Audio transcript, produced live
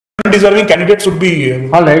undeserving candidates would be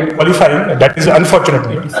qualifying. That is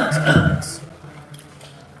unfortunate.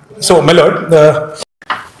 So, my lord,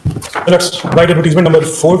 let's write advertisement number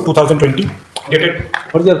 4, 2020. Dated.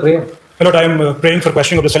 What is your prayer? My lord, I am praying for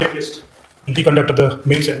questioning of the select list in the conduct of the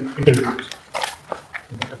mains interview.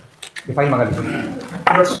 Define Magali.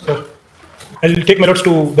 I'll take my lords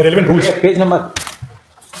to the relevant rules. Page number.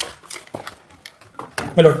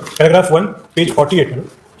 My lord, paragraph 1, page 48. My lord.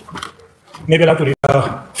 May be allowed to read.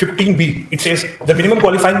 15B, it says the minimum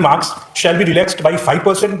qualifying marks shall be relaxed by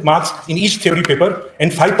 5% marks in each theory paper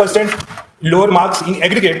and 5% lower marks in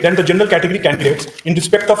aggregate than the general category candidates in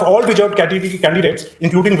respect of all reserved category candidates,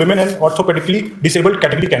 including women and orthopedically disabled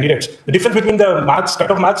category candidates. The difference between the marks,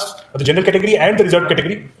 cutoff marks of the general category and the reserved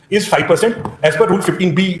category is 5% as per Rule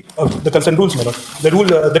 15B of the concerned rules. My lord.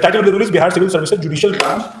 The title of the rule is Bihar Civil Services Judicial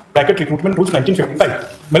Recruitment Rules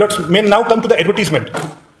 1955. My lords, may now come to the advertisement.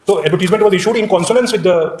 So, advertisement was issued in consonance with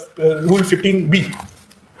the Rule 15B.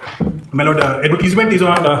 My lord, advertisement is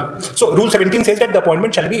on. So, Rule 17 says that the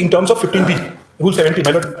appointment shall be in terms of 15B. Rule 17,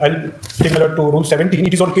 my lord, I'll take my lord to Rule 17.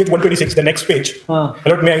 It is on page 126, the next page. My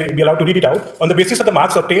lord, may I be allowed to read it out? On the basis of the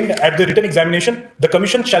marks obtained at the written examination, the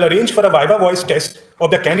Commission shall arrange for a viva voice test of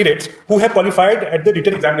the candidates who have qualified at the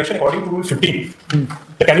written examination according to Rule 15.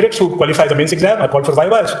 The candidates who qualify the mains exam are called for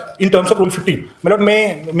vivas in terms of Rule 15. My lord,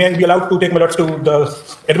 may I be allowed to take my lords to the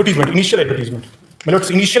advertisement, initial advertisement. My lord's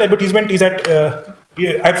initial advertisement is at.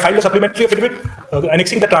 I have filed a supplementary affidavit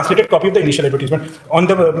annexing the translated copy of the initial advertisement. On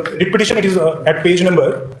the writ petition, it is at page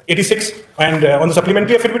number 86, and on the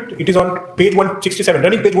supplementary affidavit, it is on page 167,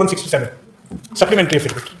 running page 167. Supplementary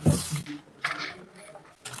affidavit.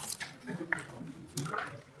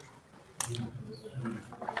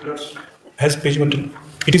 Has page 1.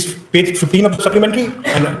 It is page 15 of the supplementary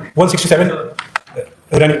and 167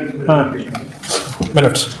 running. My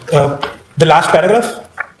lords, the last paragraph.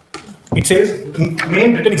 It says,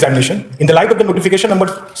 main written examination, in the light of the notification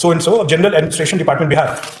number so-and-so of General Administration Department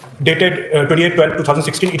Bihar, dated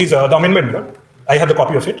 28/12/2016, it is the amendment. I have the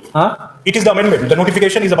copy of it. It is the amendment. The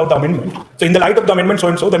notification is about the amendment. So, in the light of the amendment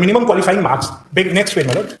so-and-so, the minimum qualifying marks, next page,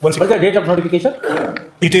 my lord. What is the date of notification?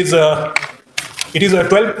 It is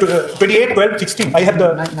 28/12/16. I have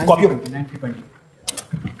the copy of it.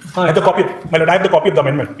 I have the copy, my lord, I have the copy of the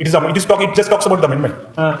amendment. It just talks about the amendment.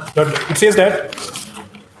 It says that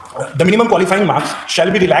the minimum qualifying marks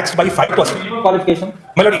shall be relaxed by 5%. Qualification.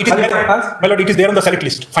 My lord, it is there on the select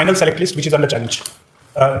list, final select list, which is under challenge.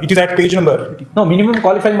 It is at page number. No, minimum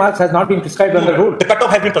qualifying marks has not been prescribed under rule. The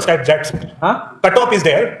cutoff has been prescribed. That's it. Cutoff is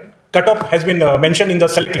there. Cutoff has been mentioned in the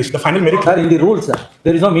select list, the final merit. Sir, in the rules, sir,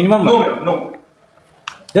 there is no minimum. No.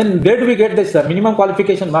 Then where do we get this, sir? Minimum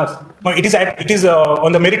qualification marks? No, it is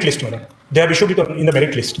on the merit list, madam. They have issued it in the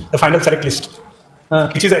merit list, the final select list.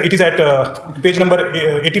 It is at page number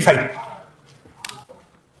 85.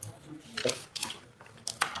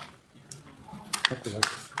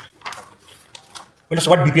 Well,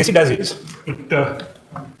 so what BPSC does is it the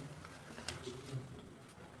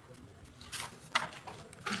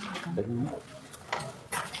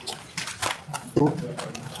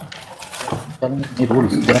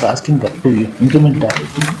rules. They are asking that to implement that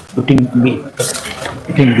 15B.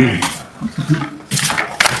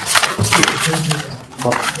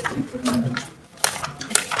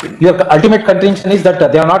 Your ultimate contention is that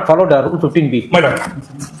they have not followed Rule 15B. My lord.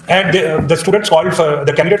 And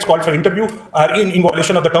the candidates called for interview are in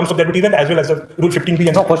violation of the terms of the advertisement as well as the Rule 15B.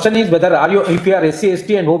 And no, question is whether if you are SC,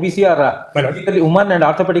 ST and OBC are physically women and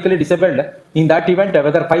orthopedically disabled, in that event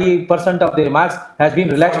whether 5% of their marks has been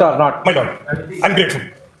relaxed or not. My lord, I'm grateful.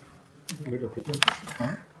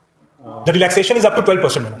 The relaxation is up to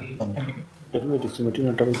 12%.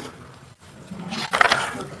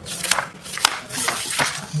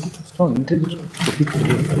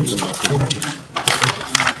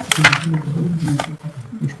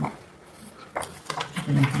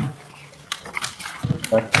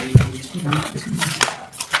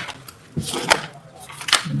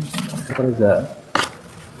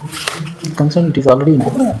 Concern, it is already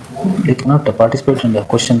they cannot participate in the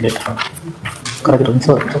question later. Correct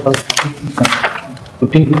answer.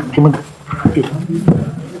 15 implement.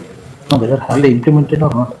 No, whether have they implemented or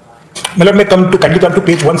not? My lord, kindly come to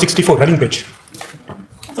page 164, running page.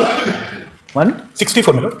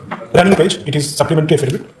 164, my lord, running page. It is supplementary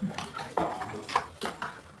affidavit.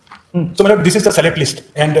 So, my lord, this is the select list,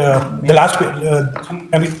 and the last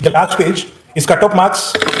page is cut-off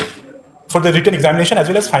marks for the written examination as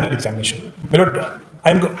well as final examination. My lord,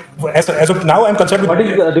 as of now, I'm concerned with. What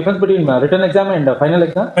is the difference between written exam and final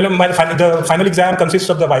exam? Well, the final exam consists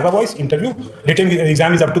of the viva voice interview. Written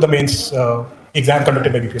exam is up to the mains exam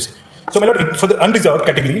conducted by BPSC. So, my lord, for the unreserved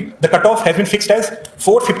category, the cutoff has been fixed as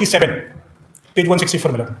 457, page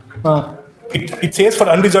 164, my lord. It says for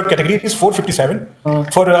unreserved category it is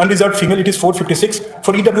 457. For unreserved female it is 456.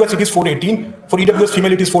 For EWS it is 418. For EWS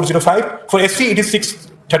female it is 405. For SC it is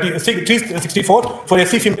 364. For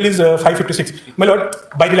SC female is 556. My lord,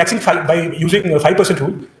 by relaxing by using 5%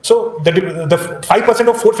 rule, so the 5%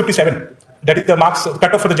 of 457, that is the marks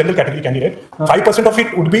cutoff for the general category candidate. 5% of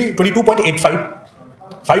it would be 22.85.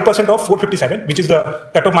 5% of 457, which is the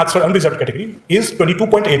cutoff marks for unreserved category, is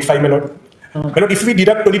 22.85, my lord. My lord, if we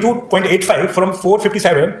deduct 22.85 from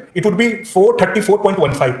 457, it would be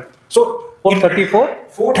 434.15. So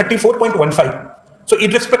 434.15. So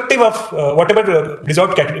irrespective of whatever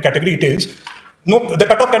reserved category it is, no, the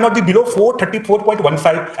cutoff cannot be below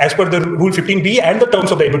 434.15 as per the rule 15B and the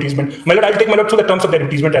terms of the advertisement. My lord, I'll take my lord through the terms of the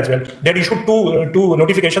advertisement as well. They issued two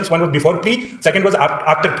notifications. One was before plea, second was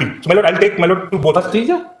after plea. So my lord, I'll take my lord to both.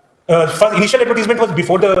 First initial advertisement was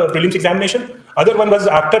before the prelims examination. Other one was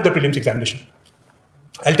after the prelims examination.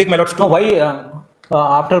 I'll take my lord. No, why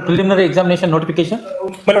after preliminary examination notification?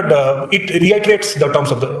 My lord, it reiterates the terms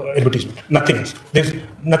of the advertisement. Nothing else. There's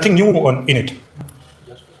nothing new in it.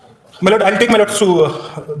 My lord, I'll take my lord to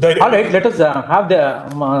the. All right, let us have the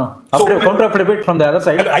counter affidavit from the other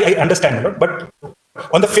side. I understand, my lord, but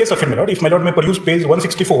on the face of it, my lord, if my lord may peruse page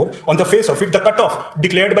 164, on the face of it, the cutoff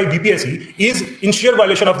declared by BPSC is in sheer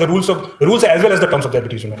violation of the rules as well as the terms of the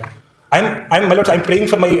advertisement, my lord. My lord, I'm praying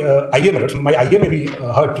for my IA, my lord. My IA may be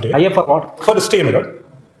heard today. IA for what? For the stay, my lord.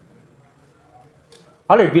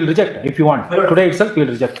 All right, we'll reject if you want. Today itself, we'll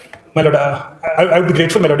reject. My lord, I would be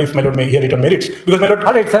grateful, my lord, if my lord may hear it on merits. Because my lord.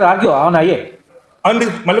 All right, sir, argue on IA.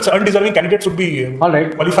 My lord, undeserving candidates would be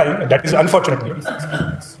qualifying. That is unfortunate.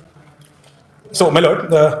 So, my lord,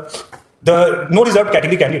 the no reserved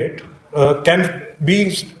category candidate can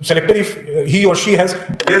be selected if he or she has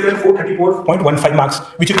less than 434.15 marks,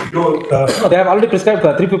 which is no, they have already prescribed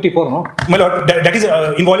 354, no? My lord, that is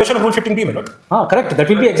in violation of Rule 15B, my lord. Correct. That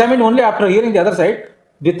will be examined only after hearing the other side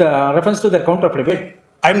with reference to their counter affidavit.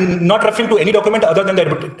 I'm not referring to any document other than the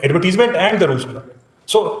advertisement and the rules, my lord.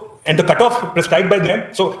 So, and the cutoff prescribed by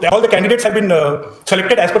them. So, all the candidates have been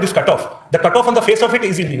selected as per this cutoff. The cutoff on the face of it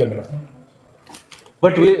is illegal, my lord.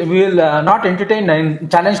 But we will not entertain a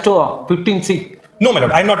challenge to 15C. No, my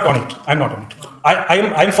lord, I'm not on it. I'm not on it.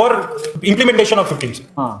 I'm for implementation of 15C.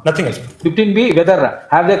 Nothing else. 15B, whether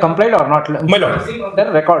have they complied or not? My lord.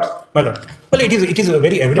 Their records. My lord. Well, it is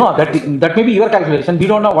very evident. No, that may be your calculation. We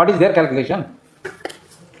don't know what is their calculation.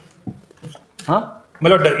 My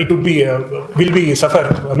lord, it would be will be suffer.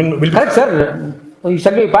 I mean, will be. Correct, sir.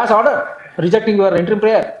 Shall we pass order rejecting your interim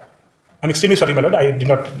prayer? I'm extremely sorry, my lord. I did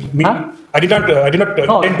not mean. I did not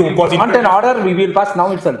intend to cause. Want an order? We will pass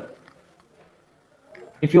now itself.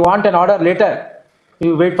 If you want an order later,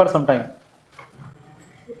 you wait for some time.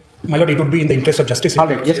 My lord, it would be in the interest of justice. All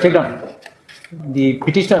right, just take down. The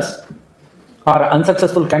petitioners are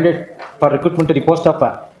unsuccessful candidate for recruitment to the post of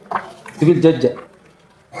civil judge.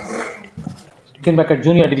 Taken back at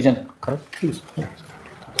junior division. Correct. Please.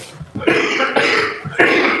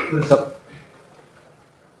 So,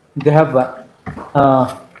 they have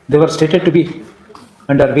they were stated to be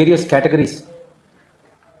under various categories,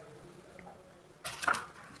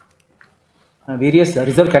 various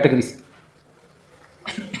reserve categories.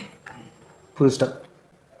 Full stop.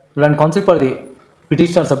 And counsel for the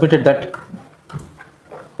petitioner submitted that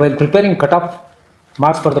while preparing cutoff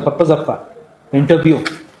marks for the purpose of interview,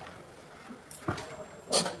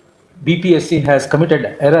 BPSC has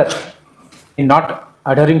committed error in not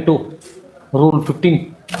adhering to Rule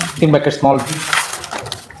 15 bracket small b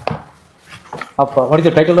of what is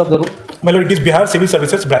the title of the rule? My lord, it is Bihar Civil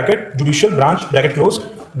Services bracket Judicial Branch bracket close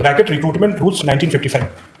bracket Recruitment Rules 1955.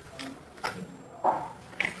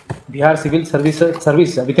 Bihar Civil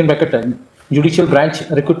Service within bracket Judicial Branch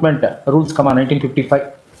Recruitment Rules,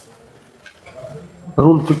 1955.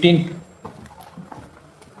 Rule 15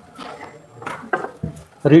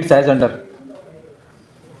 reads as under.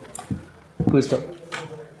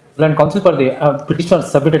 And counsel for the petitioner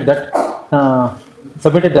submitted that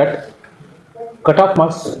cutoff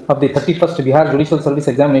marks of the 31st Bihar Judicial Service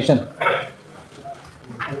examination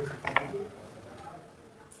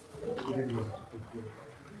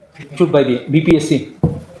issued by the BPSC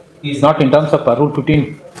is not in terms of Rule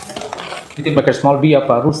 15 within bracket small b of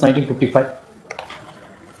Rules 1955.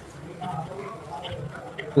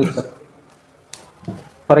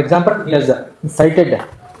 For example, he has cited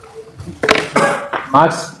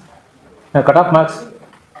marks, cutoff marks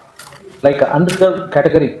like unreserved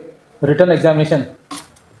category written examination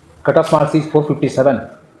cutoff marks is 457.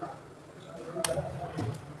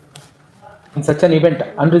 In such an event,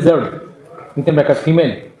 unreserved within bracket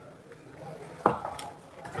female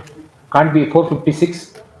can't be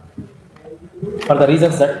 456 for the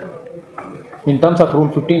reasons that in terms of Rule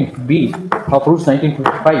 15B of Rules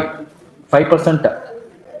 1955, 5%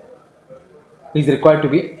 is required to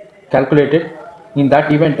be calculated. In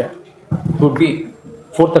that event, it would be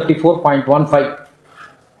 434.15.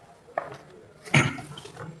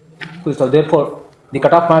 So therefore, the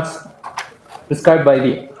cutoff marks prescribed by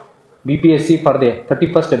the BPSC for the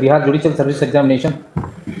 31st Bihar Judicial Service Examination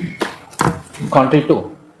contrary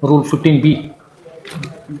to Rule 15B.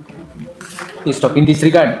 In this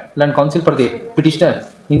regard, Land Counsel for the petitioner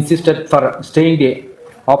insisted for staying the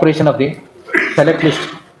operation of the select list.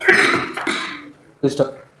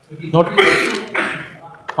 Note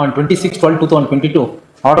on 26/12/2022,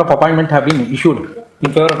 order of appointment have been issued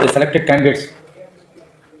in favor of the selected candidates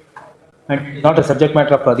and not a subject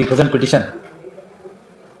matter of the present petition.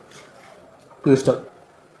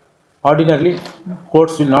 Ordinarily,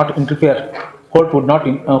 courts will not interfere. Court will not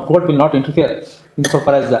interfere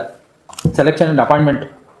insofar as the selection and appointment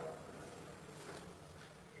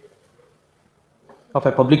of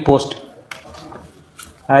a public post,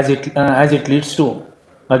 as it leads to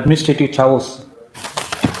administrative chaos.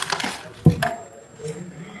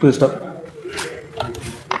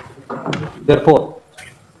 Therefore,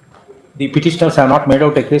 the petitioners have not made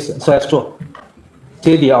out a case so as to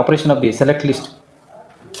stay the operation of the select list.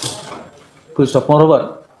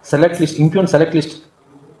 Moreover, impugned select list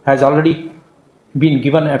has already been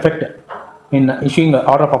given effect in issuing the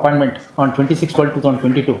order of appointment on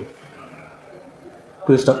 26/12/2022.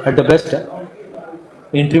 At the best,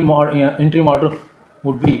 interim order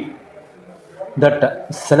would be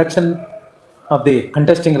that selection of the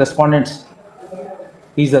contesting respondents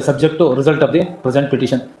is subject to result of the present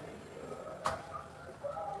petition.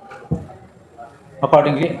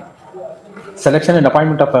 Accordingly, selection and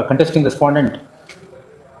appointment of a contesting respondent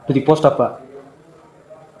to the post of a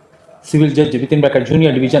civil judge within bracket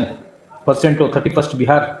junior division pursuant to 31st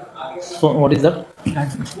Bihar. So what is that?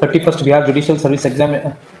 31st Bihar Judicial Service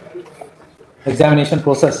Examination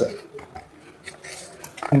process,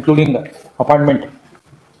 including appointment,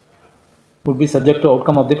 would be subject to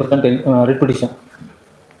outcome of the present writ petition.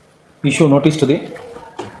 Issue notice to the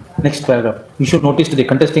next paragraph. Issue notice to the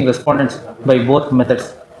contesting respondents by both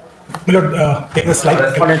methods. My lord, take the slide.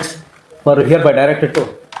 Respondents were hereby directed to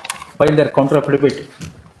file their counter affidavit.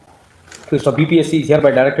 BPSC is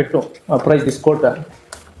hereby directed to apprise this court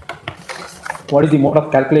what is the mode of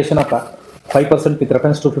calculation of 5% with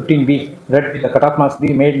reference to 15B, read with the cutoff marks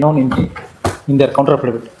be made known in their counter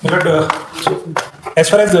affidavit. My lord, so as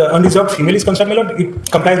far as unreserved female is concerned, my lord, it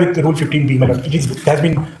complies with Rule 15B, my lord. It has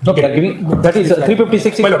been. No, they are giving, that is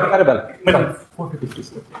 356 is comparable. My lord.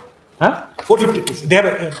 456. Huh? 456. They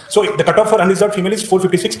have, so the cutoff for unreserved female is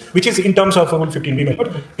 456, which is in terms of Rule 15B, my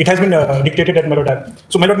lord. It has been dictated at my lord.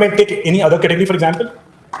 So my lord may take any other category, for example.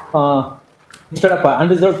 Instead of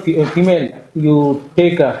unreserved female, you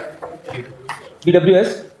take BWS.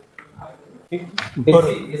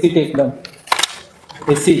 SC take down.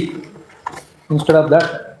 SC. Instead of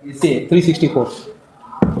that, SC 364.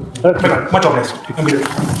 Much obliged.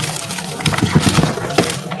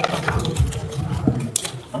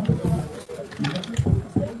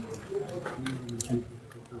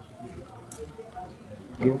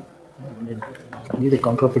 Give the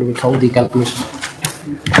counter affidavit, how the calculation.